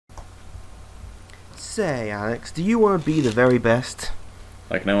Say, Alex, do you want to be the very best?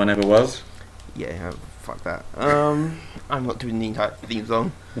 Like no one ever was? Yeah, fuck that. I'm not doing the entire theme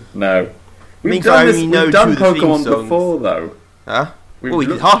song. No. We've done Pokemon before, though. Huh? Well, we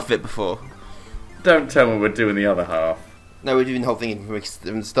did half of it before. Don't tell me we're doing the other half. No, we're doing the whole thing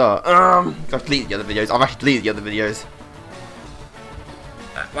from the start. I've deleted the other videos. I've actually deleted the other videos.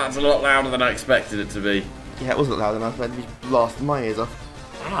 That's a lot louder than I expected it to be. Yeah, it wasn't loud enough. I'd be blasting my ears off.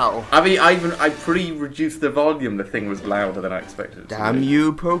 Ow. I mean, I pretty reduced the volume. The thing was louder than I expected it to be. Damn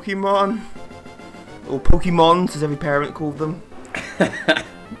you, Pokemon. Or Pokemons, as every parent called them.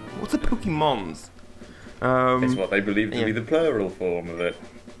 What's a Pokemons? It's what they believe to be the plural form of it.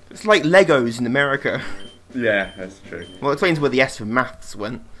 It's like Legos in America. Yeah, that's true. Well, it explains where the S for maths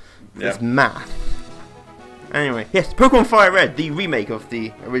went. Yeah. It's math. Anyway, yes, Pokemon FireRed, the remake of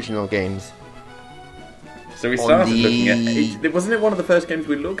the original games. So we started looking at it. Wasn't it one of the first games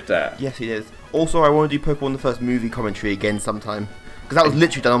we looked at? Yes, it is. Also, I want to do Pokemon the first movie commentary again sometime. Because that was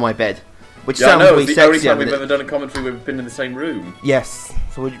literally done on my bed. Which sounds way it's the only time we've ever done a commentary where we've been in the same room. Yes.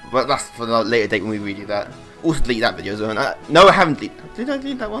 So well, that's for a later date when we redo that. Also delete that video as well. No, I haven't deleted. Did I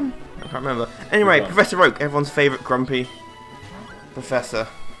delete that one? I can't remember. Anyway, Professor Oak, everyone's favourite grumpy professor.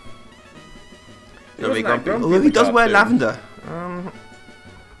 Not grumpy, although he does wear lavender.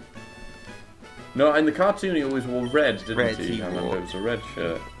 No, in the cartoon he always wore red, didn't he? I remember it was a red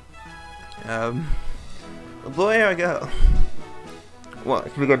shirt. A boy or a girl? Well,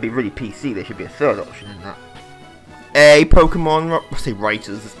 if we're going to be really PC, there should be a third option in that. A Pokemon, I say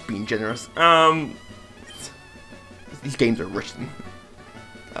writers, that's being generous. These games are written.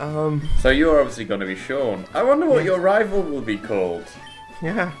 So you're obviously going to be Sean. I wonder what your rival will be called.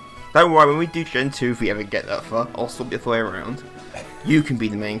 Yeah. Don't worry, when we do Gen 2, if we ever get that far, I'll swap the other way around. You can be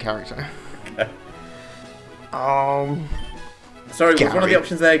the main character. Okay. Sorry, was one of the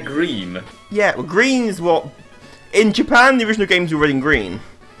options there green? Yeah, well, green is what... In Japan, the original games were red and green.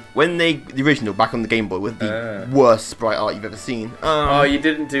 When the original, back on the Game Boy, with the worst sprite art you've ever seen. Oh, you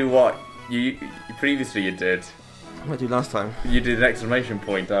didn't do what you previously you did. What did I do last time? You did an exclamation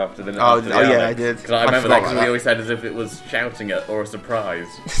point after the. Oh yeah, I did. Because I remember that because we always said as if it was shouting it or a surprise.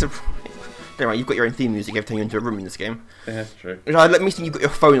 Surprise. Don't worry, you've got your own theme music every time you enter a room in this game. Yeah, that's true. Let me think you've got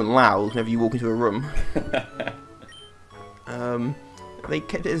your phone on loud whenever you walk into a room. They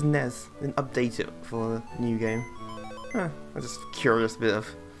kept it as NES, then update it for the new game. I'm just curious bit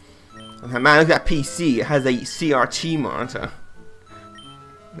of... Man, look at that PC, it has a CRT monitor.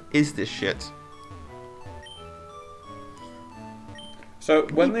 What is this shit? So,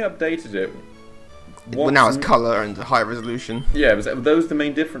 when they updated it... Well, now it's colour and high resolution. Yeah, were those the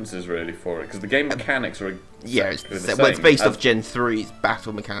main differences really for it? Because the game mechanics are... Yeah, it's based off Gen 3's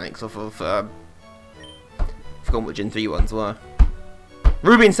battle mechanics off of... I forgot what Gen 3 ones were.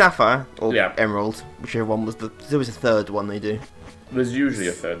 Ruby and Sapphire, or Emerald, whichever one was the... There was a third one they do. There's usually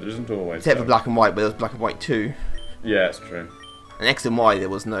a third, there isn't always. Except for Black and White, but there was Black and White 2. Yeah, it's true. And X and Y, there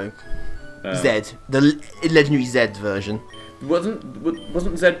was no Z. The legendary Z version.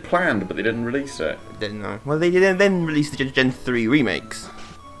 Wasn't Z planned, but they didn't release it? Didn't know. Well, they did then release the Gen 3 remakes.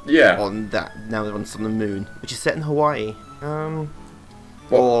 Yeah. On that, now they're on the Moon, which is set in Hawaii.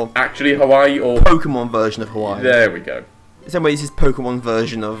 Or actually Hawaii or... Pokemon version of Hawaii. There we go. In some ways, this is Pokemon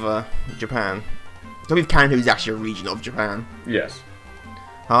version of Japan. So we've Kanto is actually a region of Japan. Yes.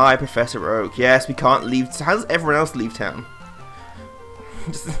 Hi, Professor Oak. Yes, we can't leave. How does everyone else leave town?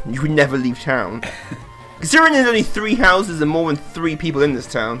 You would never leave town. Considering there's only 3 houses and more than 3 people in this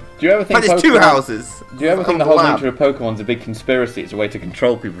town. Do you ever think there's 2 houses? Do you ever think the whole nature of Pokemon's a big conspiracy? It's a way to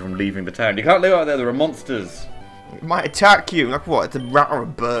control people from leaving the town. You can't live out there. There are monsters. It might attack you. Like what? It's a rat or a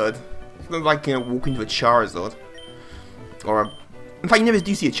bird. It's not like, you know, walking to a Charizard. Or a... In fact, you never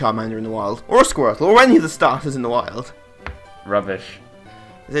do see a Charmander in the wild. Or a Squirtle. Or any of the starters in the wild. Rubbish.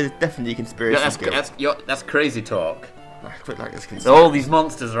 There's definitely a conspiracy. That's crazy talk. I quite like this conspiracy. So all these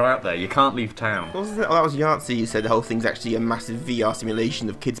monsters are out there. You can't leave town. What was it? Oh, that was Yahtzee. You said the whole thing's actually a massive VR simulation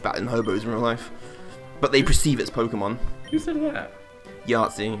of kids battling hobos in real life. But they perceive it as Pokemon. Who said that?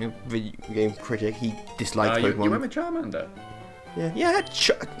 Yahtzee, a video game critic. He disliked Pokemon. You went with Charmander? Yeah,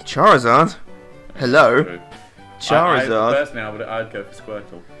 Charizard. Hello. Charizard. Personally, I'd go for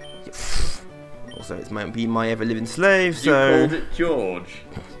Squirtle. Also, it might be my ever-living slave, You so... called it George.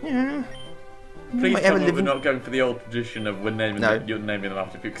 Yeah. Please tell me we're not going for the old tradition of you're naming them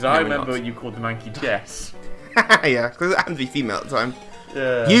after people. Because I remember you called the monkey Jess. Yeah, because it happened to be female at the time.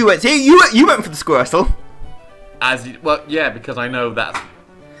 Yeah. You went for the Squirtle. Yeah, because I know that's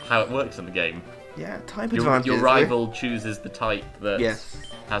how it works in the game. Yeah, type advantage. Your rival chooses the type that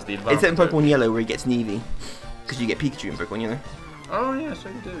has the advantage. It's in Pokemon Yellow where he gets an Eevee. Because you get Pikachu in Pokemon Yellow. Oh yeah, so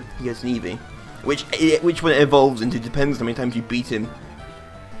you do. He gets an Eevee. Which one it evolves into depends on how many times you beat him.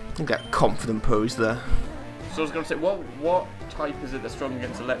 I think that confident pose there. So I was going to say, what type is it that's strong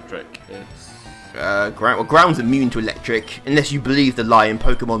against electric? It's... Ground. Well, Ground's immune to electric, unless you believe the lie in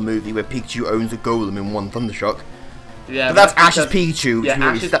Pokemon movie where Pikachu owns a golem in one Thundershock. Yeah, but that's Ash's Pikachu. Yeah,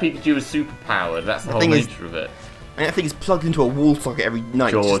 Ash's Pikachu is superpowered. That's the whole nature of it. And I think it's plugged into a wall socket every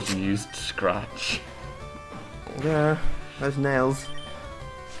night. George used Scratch. Yeah, those nails.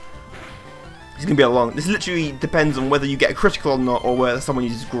 It's gonna be a long. This literally depends on whether you get a critical or not, or whether someone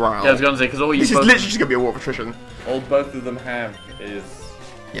uses Growl. Yeah, I was gonna say because all you. This is literally just gonna be a war of attrition. All both of them have is.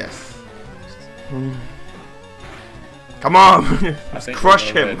 Yes. Come on!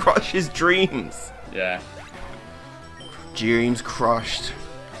 Crush him! Crush his dreams! Yeah. Dreams crushed.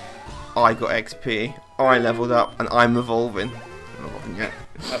 I got XP. I leveled up, and I'm evolving. I'm not evolving yet.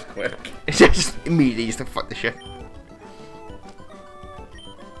 That's quick. It's just immediately just to fuck the shit.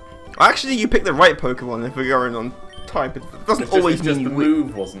 Actually, you picked the right Pokemon if we're going on type. It doesn't always mean the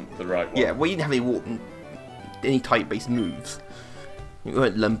move wasn't the right one. Yeah, well, you didn't have any type-based moves. You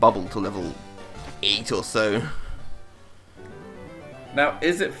won't learn Bubble till level 8 or so. Now,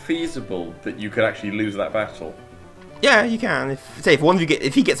 is it feasible that you could actually lose that battle? Yeah, you can. If one of you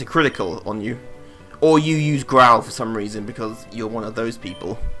if he gets a critical on you, or you use Growl for some reason because you're one of those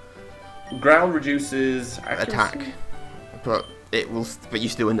people. Growl reduces accuracy? Attack, but you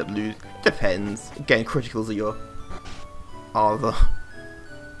still end up losing. Depends. Again, criticals are the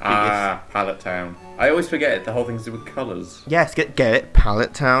biggest. Pallet Town. I always forget it. The whole thing's to do with colours. Yes, get it.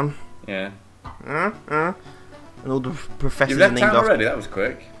 Pallet Town. Yeah. And all the professors You've left are named town after. already? That was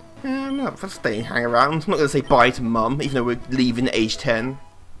quick. Yeah, I'm not for staying, hang around. I'm not going to say bye to Mum, even though we're leaving at age 10.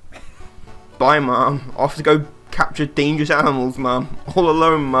 Bye, Mum. Off to go capture dangerous animals, Mum. All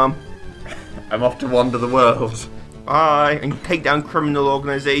alone, Mum. I'm off to wander the world. Bye, and take down criminal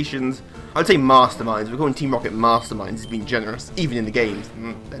organisations. I'd say masterminds. We're calling Team Rocket masterminds as being generous, even in the games.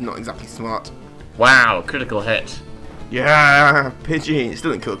 They're not exactly smart. Wow, critical hit. Yeah, Pidgey. It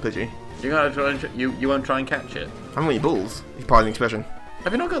still didn't kill Pidgey. You won't try and catch it? I haven't got any balls, if pardon the expression.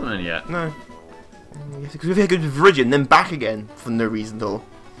 Have you not got them in yet? No. Because we've had good with Viridian, then back again for no reason at all.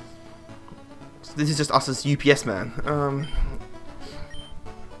 So this is just us as UPS man.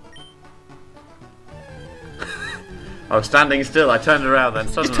 I was standing still, I turned around then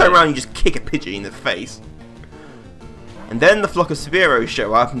suddenly... You turn around and you just kick a Pidgey in the face. And then the flock of Spearows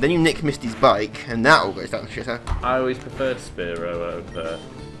show up, and then you nick Misty's bike, and that all goes down the shitter. I always preferred Spearow over...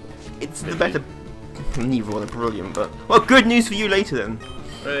 It's the better... Neither one are brilliant, but... Well, good news for you later then.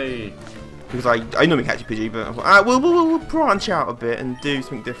 Hey. Because I normally catch a Pidgey, but I was like, we'll branch out a bit and do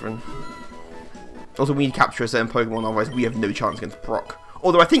something different. Also, we need to capture a certain Pokemon, otherwise we have no chance against Brock.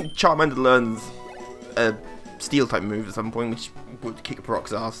 Although I think Charmander learns a Steel-type move at some point, which would kick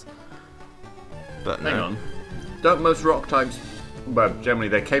Brock's ass. But no. Hang on. Don't most rock types... Well, generally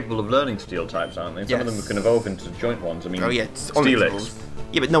they're capable of learning Steel types, aren't they? Some of them can evolve into joint ones. I mean, yeah, Steelix.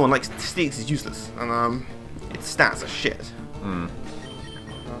 Yeah, but no one likes... Steelix is useless, and its stats are shit.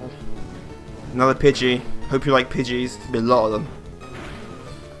 Another Pidgey. Hope you like Pidgeys. There'll be a lot of them.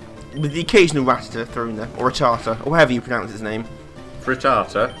 With the occasional Rattata thrown in there, or Rattata, or however you pronounce its name.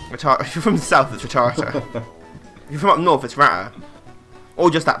 Frittata? Rattata. If you're from the south, it's Rattata. If you're from up north, it's Rattata.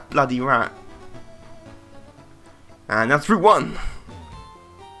 Or just that bloody rat. And that's Route 1.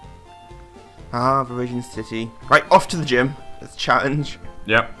 Viridian City. Right, off to the gym. Let's challenge.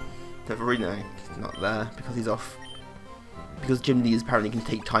 Yep. Viridian, he's not there because he's off. Because gym leaders apparently can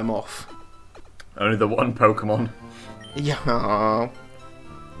take time off. Only the one Pokemon. Yeah.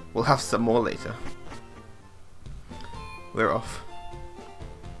 We'll have some more later. We're off.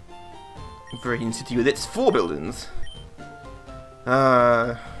 Viridian City with its 4 buildings.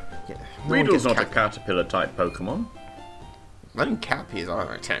 Yeah. Weedle's not a caterpillar type Pokemon. I think Caterpie is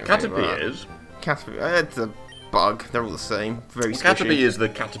alright. Caterpie is. Caterpie, it's a bug. They're all the same. Very squishy. Caterpie is the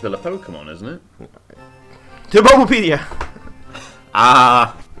caterpillar Pokemon, isn't it? To Bulbapedia!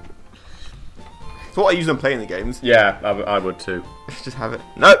 Ah! It's what I use when playing the games. Yeah, I would too. Just have it.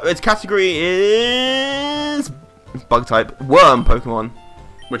 No, its category is bug type. Worm Pokemon.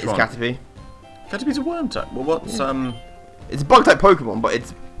 Which one? Caterpie. Caterpie's a worm type. Well, what's It's a bug type Pokemon, but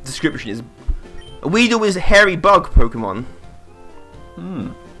its description is a Weedle is a hairy bug Pokemon.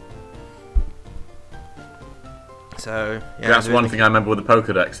 So yeah, that's one thing I remember with the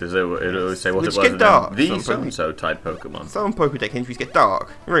Pokedex is it would always say what it was. Get dark. The so-and-so type Pokemon. Some Pokedex entries get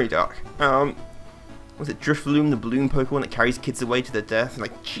dark, really dark. Was it Drifloon, the balloon Pokemon that carries kids away to their death?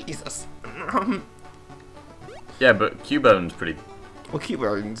 Like Jesus. Yeah, but Cubone's pretty. Well,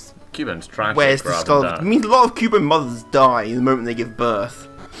 Cubones. Cubone's tragic. Where's the skull? It means a lot of Cubone mothers die the moment they give birth.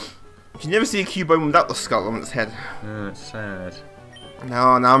 You never see a Cubone without the skull on its head. Yeah, it's sad.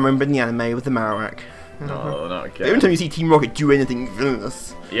 No, now I'm remembering the anime with the Marowak. No, not again. Every time you see Team Rocket do anything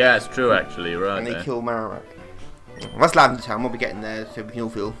villainous. Yeah, it's true actually, right. And they kill Marowak. That's Lavender Town, we'll be getting there so we can all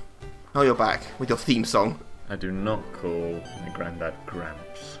feel. Oh, you're back with your theme song. I do not call my granddad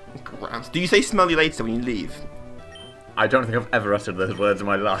Gramps. Gramps. Do you say smell you later when you leave? I don't think I've ever uttered those words in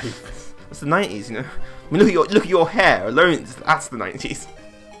my life. It's the 90s, you know. I mean, look at your hair alone. That's the 90s.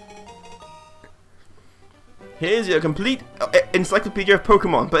 Here's your complete encyclopedia of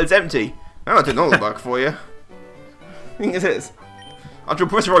Pokemon, but it's empty. Oh, did all the work for you. I think it is. After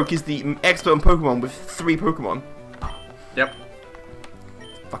Professor Oak is the expert on Pokemon with 3 Pokemon. Yep.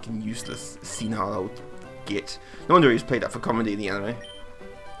 Fucking useless, senile old git. No wonder he's played that for comedy in the anime.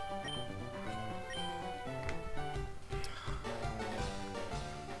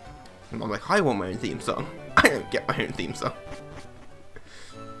 And I'm like, I want my own theme song. I don't get my own theme song.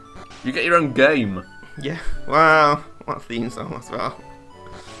 You get your own game. Yeah, well, what theme song as well.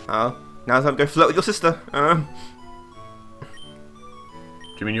 Oh, now it's time to go flirt with your sister. Do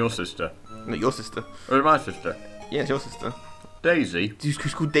you mean your sister? No, your sister. Or my sister? Yeah, it's your sister. Daisy? She's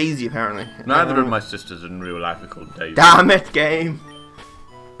called Daisy, apparently. Neither of my sisters in real life are called Daisy. Damn it, game!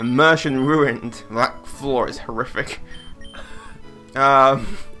 Immersion ruined. That floor is horrific.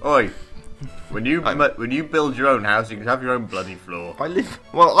 Oi. When you build your own house, you can have your own bloody floor. I live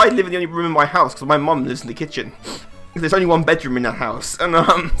in the only room in my house because my mum lives in the kitchen. There's only one bedroom in that house, and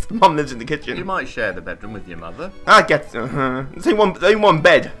mum lives in the kitchen. You might share the bedroom with your mother. I get. There's only one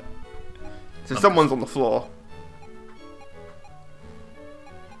bed, so someone's on the floor.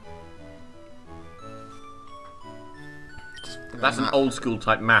 That's an old school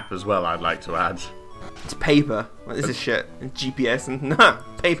type map as well, I'd like to add. It's paper. Like, this is shit. GPS and nah,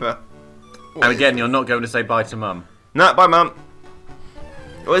 paper. And again, you're not going to say bye to Mum. Nah, bye, Mum.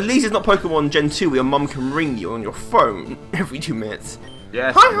 Well, at least it's not Pokemon Gen 2 where your mum can ring you on your phone every 2 minutes.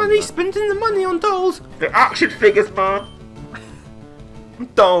 Yes. Hi, honey, spending the money on dolls. They're action figures, Mum.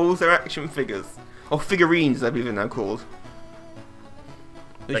 Dolls, they're action figures. Or figurines, I believe they're now called.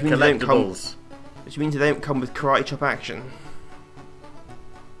 They're collectibles. Which means they don't come with karate chop action.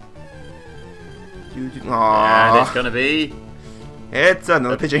 And it's gonna be... It's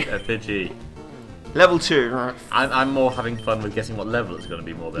another Pidgey. A Pidgey. Level 2. I'm more having fun with guessing what level it's going to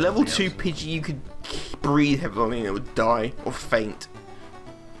be more than Level 2 Pidgey, you could breathe heavily and it would die or faint.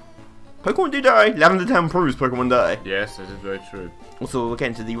 Pokemon do die. Lavender Town proves Pokemon die. Yes, this is very true. Also, we'll get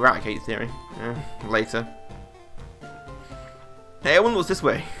into the Eradicate theory later. Hey, I wonder what's this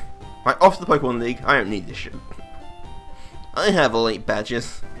way. Right, off to the Pokemon League. I don't need this shit. I have all 8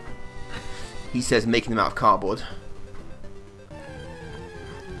 badges. He says, making them out of cardboard.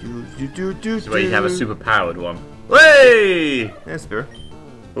 So where you have a super powered one. Hey! There's Spear.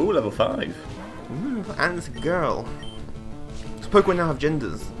 Ooh, level 5. Ooh, and it's a girl. So Pokemon now have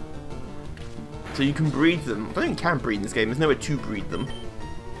genders. So you can breed them. I don't think you can breed in this game. There's nowhere to breed them.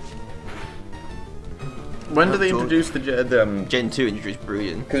 When did they introduce the Gen 2 introduced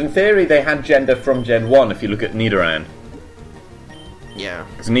breeding. Because in theory they had gender from Gen 1 if you look at Nidoran. Yeah.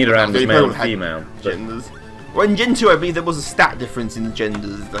 Because Nidoran was male and female. Genders. Well, in Gen 2 I believe there was a stat difference in the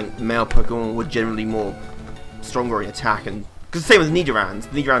genders. Like, male Pokemon were generally more stronger in attack, and because the same with Nidorans.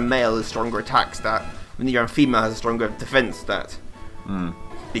 The Nidoran male is stronger attack stat. The Nidoran female has a stronger defense stat.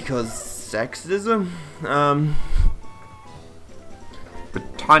 Because sexism? The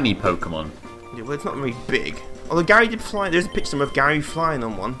tiny Pokemon. Yeah, well, it's not very big. Although Gary did fly. There's a picture of Gary flying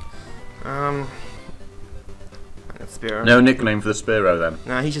on one. That's Spearow. No nickname for the Spearow then.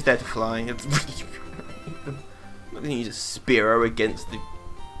 Nah, he's just there to fly. I'm not going to use a Spearow against the...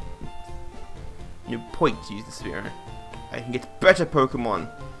 No point to use the Spearow. I can get better Pokemon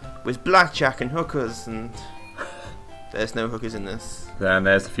with blackjack and hookers, and there's no hookers in this. And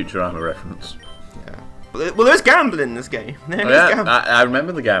there's the Futurama reference. Yeah. Well, there's gambling in this game. I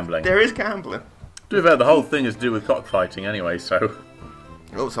remember the gambling. There is gambling. To be fair, the whole thing is to do with cockfighting anyway, so...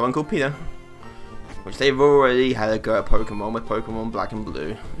 Oh, someone called Peter. Which they've already had a go at Pokemon with Pokemon Black and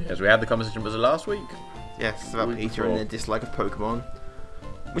Blue. Yes, we had the conversation, was it last week? Yes, about Peter and their dislike of Pokemon.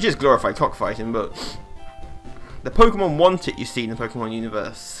 Which is glorified cockfighting, but... The Pokemon want it, you see, in the Pokemon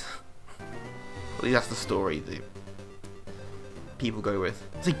universe. At least that's the story that people go with.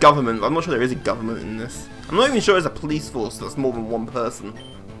 It's a government, I'm not sure there is a government in this. I'm not even sure there's a police force that's more than one person.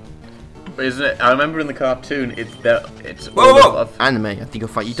 But isn't it? I remember in the cartoon, it's whoa! Anime, I think you'll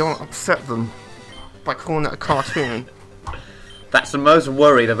fight. You don't upset them by calling it a cartoon. That's the most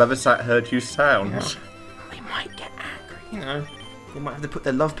worried I've ever heard you sound. Yeah. They might get angry, you know. They might have to put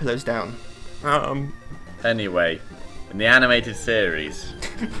their love pillows down. Anyway, in the animated series.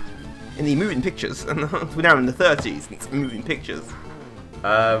 In the moving pictures, and we're now in the 30s, and it's moving pictures.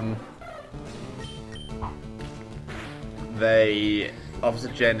 They, Officer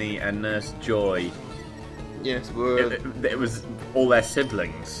Jenny and Nurse Joy. Yes, it was all their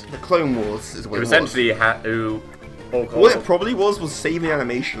siblings. The Clone Wars is what it was. Essentially, what it probably was saving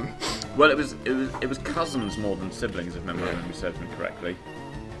animation. Well, it was cousins more than siblings, if memory serves me correctly.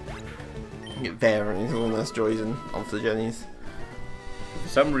 It varies, all Nurse Joys and Officer Jenny's. For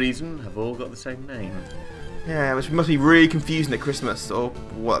some reason, have all got the same name. Yeah, which must be really confusing at Christmas or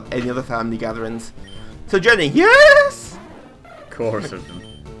what any other family gatherings. So Jenny, yes! Chorus of them.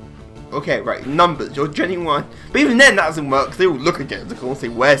 Okay, right, numbers. You're Jenny 1. But even then, that doesn't work, because they all look identical unless they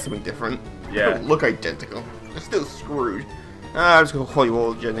wear something different. Yeah. They don't look identical. They're still screwed. I'm just going to call you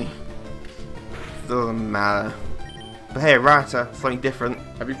all Jenny. Doesn't matter. But hey, Rata, something different.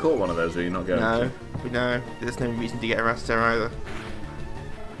 Have you caught one of those, or are you not going to? No. There's no reason to get a Rata either.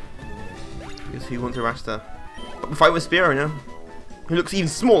 Because who wants a Rata? But we fight with Spiro now. Who looks even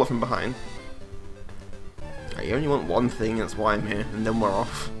smaller from behind. You only want one thing, that's why I'm here, and then we're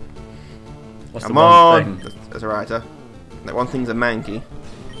off. What's Come the one on! thing? That's a Rata. That one thing's a Mankey.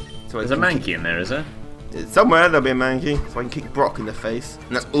 So there's a Mankey in there, is there? Somewhere there'll be a Mankey, so I can kick Brock in the face.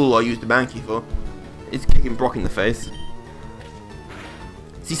 And that's all I use the Mankey for. Is kicking Brock in the face.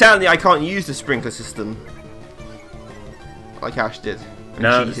 See, sadly I can't use the sprinkler system. Like Ash did.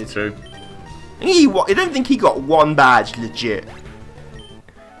 No, that's true. I don't think he got one badge legit.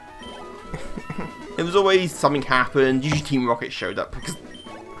 There was always something happened. Usually Team Rocket showed up because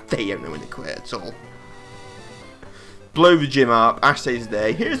they don't know when to quit at all. Blow the gym up. Ash stays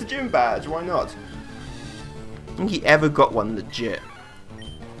there. Here's the gym badge. Why not? I don't think he ever got one legit.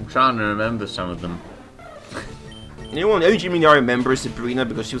 I'm trying to remember some of them. You know, the only gym I remember is Sabrina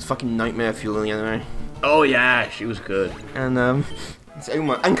because she was fucking nightmare fuel in the anime. Oh yeah, she was good. And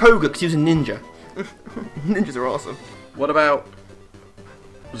and Koga because he was a ninja. Ninjas are awesome. What about?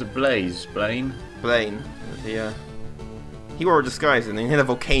 Was it Blaine? Blaine. Yeah. He wore a disguise and he had a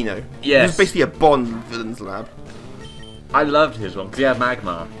volcano. Yes. It was basically a Bond villain's lab. I loved his one because he had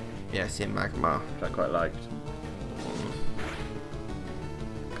magma. Yes, he had magma. Which I quite liked.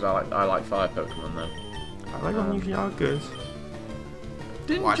 Because I like fire Pokemon though. I like them usually are good.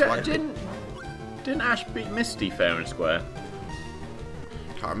 Didn't Ash beat Misty fair and square?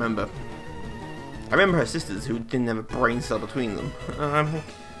 Can't remember. I remember her sisters who didn't have a brain cell between them. I think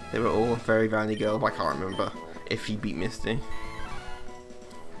they were all very valiant girls, but I can't remember if he beat Misty.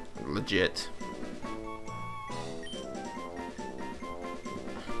 Legit.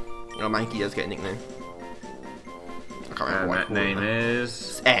 Oh, Mankey does get a nickname. I can't remember what that name is...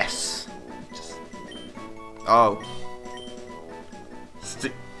 It's S. Oh.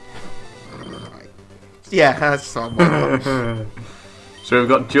 Yeah, that's someone. So we've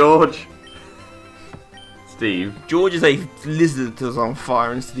got George. Steve. George is a lizard that's on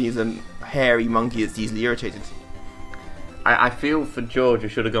fire and Steve is a hairy monkey that's easily irritated. I feel for George we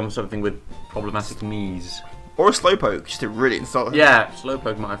should have gone with something with problematic knees. Or a Slowpoke, just to really insult him. Yeah,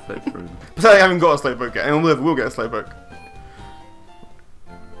 Slowpoke might have flipped through. But I haven't got a Slowpoke yet, and we'll get a Slowpoke.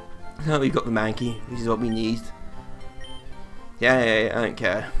 No, we've got the Mankey, which is what we need. Yeah, I don't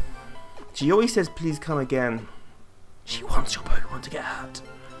care. She always says, please come again. She wants your Pokemon to get hurt.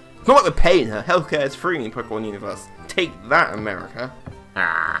 It's not like we're paying her. Healthcare is free in the Pokemon universe. Take that, America.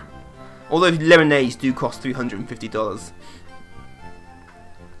 Ah. Although lemonades do cost $350.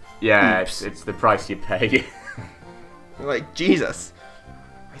 Yeah, it's the price you pay. Like, Jesus.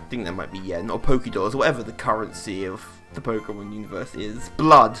 I think that might be yen or Pokédollars, or whatever the currency of the Pokemon universe is.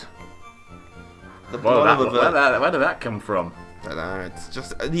 Blood. The blood where did that come from? I don't know, it's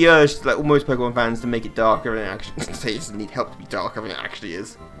just the urge, like most Pokemon fans, to make it darker than it actually say it doesn't need help to be darker than it actually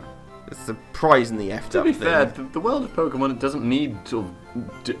is. It's surprisingly effed up. To be fair, the world of Pokemon doesn't need sort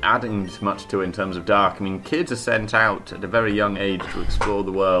of adding much to it in terms of dark. I mean, kids are sent out at a very young age to explore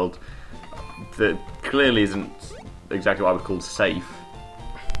the world that clearly isn't exactly what I would call safe.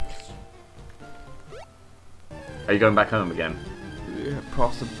 Are you going back home again? Yeah,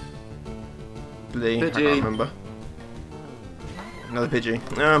 possibly. Pidgey. I can't remember. Another Pidgey.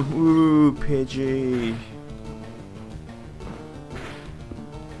 Ooh, Pidgey.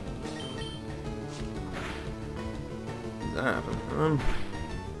 That happened.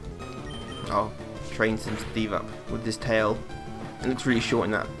 I'll train some Steve up with this tail. It looks really short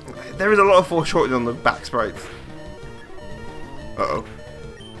in that. There is a lot of foreshortening on the back sprites. Uh-oh.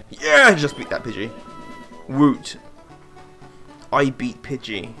 Yeah, I just beat that Pidgey. Woot. I beat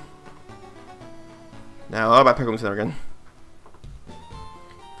Pidgey. Now, how about Pokemon Center again?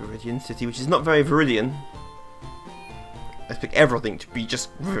 Viridian City, which is not very Viridian. Let's pick everything to be just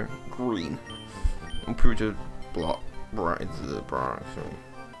green. And prove to block right into the bright.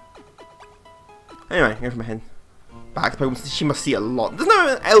 Anyway, go for my head. Back to Pokemon. She must see a lot. There's no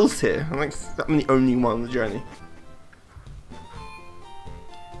one else here. I'm the only one on the journey.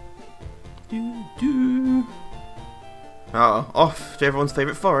 Oh, off to everyone's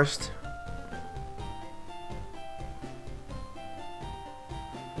favourite forest.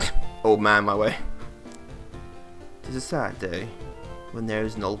 Old man my way. Tis a sad day when there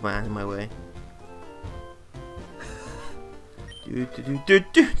is an old man in my way.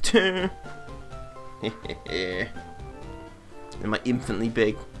 Am I infinitely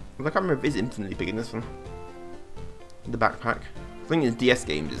big? I can't remember if it's infinitely big in this one. The backpack. I think in the DS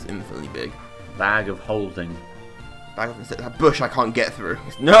games it's infinitely big. Bag of holding. Bag of that bush I can't get through.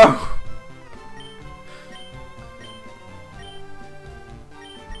 No!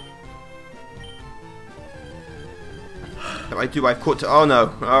 If I do, I've caught to. Oh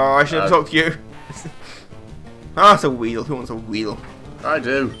no! Oh, I should have talked to you. Ah, it's a wheel. Who wants a wheel? I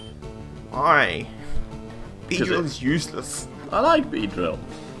do. Why? Beedrill is useless. I like Beedrill.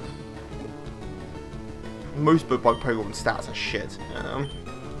 Most bug Pokemon stats are shit.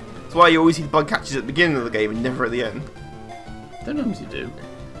 That's why you always see the bug catches at the beginning of the game and never at the end. Sometimes you do.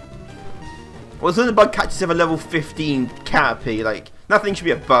 Well, so the bug catches have a level 15 Caterpie, like, nothing should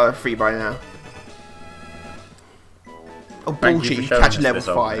be a Butterfree by now. Oh, bullshit, you catch level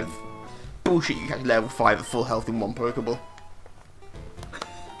 5. Bullshit, you catch level 5 at full health in one Pokeball.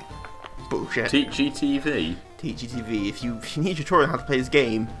 Bullshit. TGTV. TGTV, if you need a tutorial on how to play this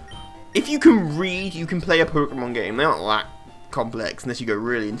game, if you can read, you can play a Pokemon game. They're not that complex unless you go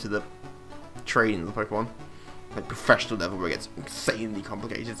really into the training of the Pokemon. Like professional level where it gets insanely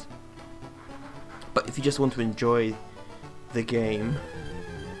complicated. But if you just want to enjoy the game...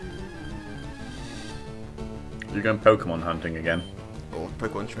 You're going Pokemon hunting again. Or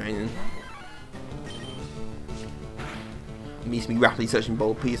Pokemon training. It means me rapidly searching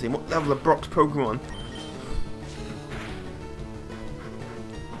Bold P saying, what level of Brock's Pokemon?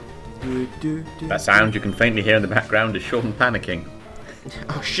 That sound you can faintly hear in the background is Sean panicking.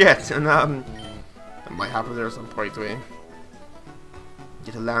 Oh shit, and that might happen there at some point where you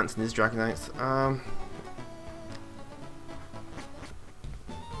get a Lance in his Dragonites. I'm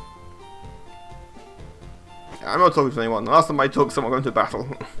not talking to anyone. Last time I talked to someone going to battle.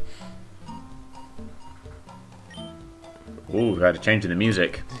 Ooh, we had a change in the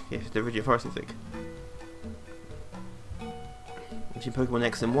music. Yes, the Viridian Forest music. In Pokemon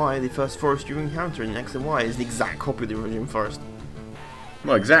X and Y, the first forest you encounter in X and Y is the exact copy of the Viridian Forest.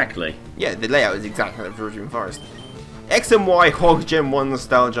 Well, exactly. Yeah, the layout is exactly like the Viridian Forest. X and Y hog Gen 1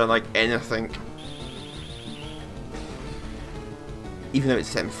 nostalgia like anything. Even though it's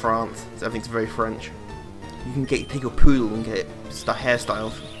set in France, so everything's very French. You can take your poodle and get it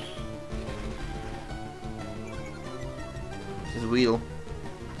hairstyled. There's a wheel.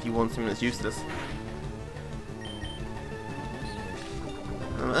 If you want something that's useless.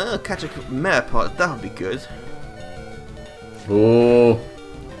 Catch a Metapod, that would be good. Oh.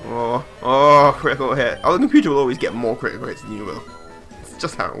 Oh, critical hit. Oh, the computer will always get more critical hits than you will. It's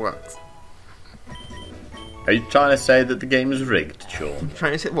just how it works. Are you trying to say that the game is rigged, Sean? I'm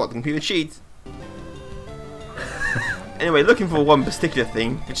trying to say, what, the computer cheats? Anyway, looking for one particular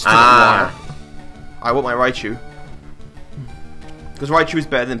thing, which doesn't matter. I want my Raichu. Because Raichu is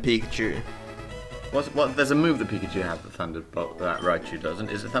better than Pikachu. What? There's a move that Pikachu has that Thunderbolt that Raichu doesn't.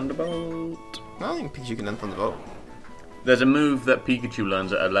 Is it Thunderbolt? I don't think Pikachu can learn Thunderbolt. There's a move that Pikachu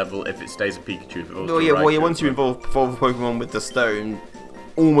learns at a level if it stays a Pikachu. Oh yeah, well, once you evolve a Pokemon with the stone,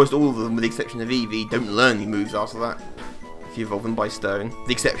 almost all of them, with the exception of Eevee, don't learn any moves after that. If you evolve them by stone,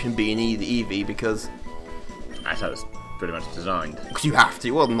 the exception being Eevee because that's how it's pretty much designed. Because you have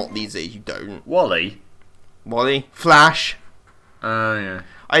to. Well, not these days. You don't. Wally. Flash. Oh yeah.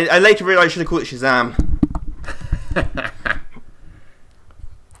 I later realised I should have called it Shazam.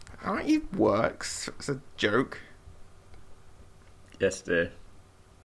 Alright, it works. It's a joke. Yes, dear.